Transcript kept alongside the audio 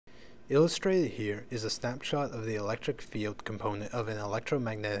Illustrated here is a snapshot of the electric field component of an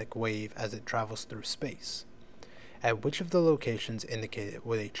electromagnetic wave as it travels through space. At which of the locations indicated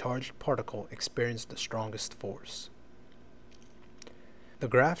would a charged particle experience the strongest force? The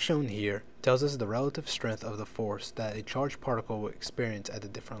graph shown here tells us the relative strength of the force that a charged particle will experience at the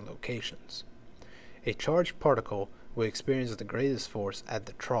different locations. A charged particle will experience the greatest force at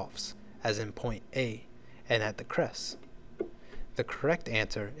the troughs, as in point A, and at the crests. The correct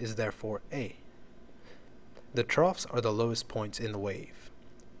answer is therefore A. The troughs are the lowest points in the wave.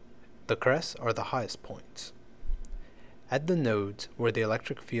 The crests are the highest points. At the nodes where the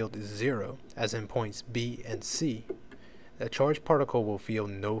electric field is zero, as in points B and C, a charged particle will feel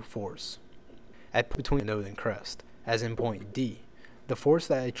no force. At between node and crest, as in point D, the force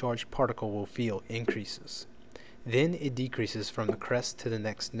that a charged particle will feel increases. Then it decreases from the crest to the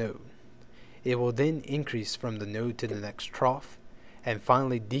next node. It will then increase from the node to the next trough, and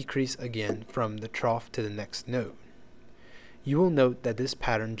finally decrease again from the trough to the next node. You will note that this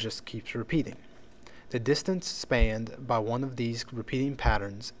pattern just keeps repeating. The distance spanned by one of these repeating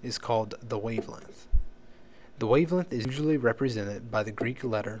patterns is called the wavelength. The wavelength is usually represented by the Greek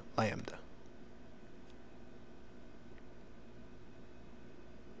letter lambda.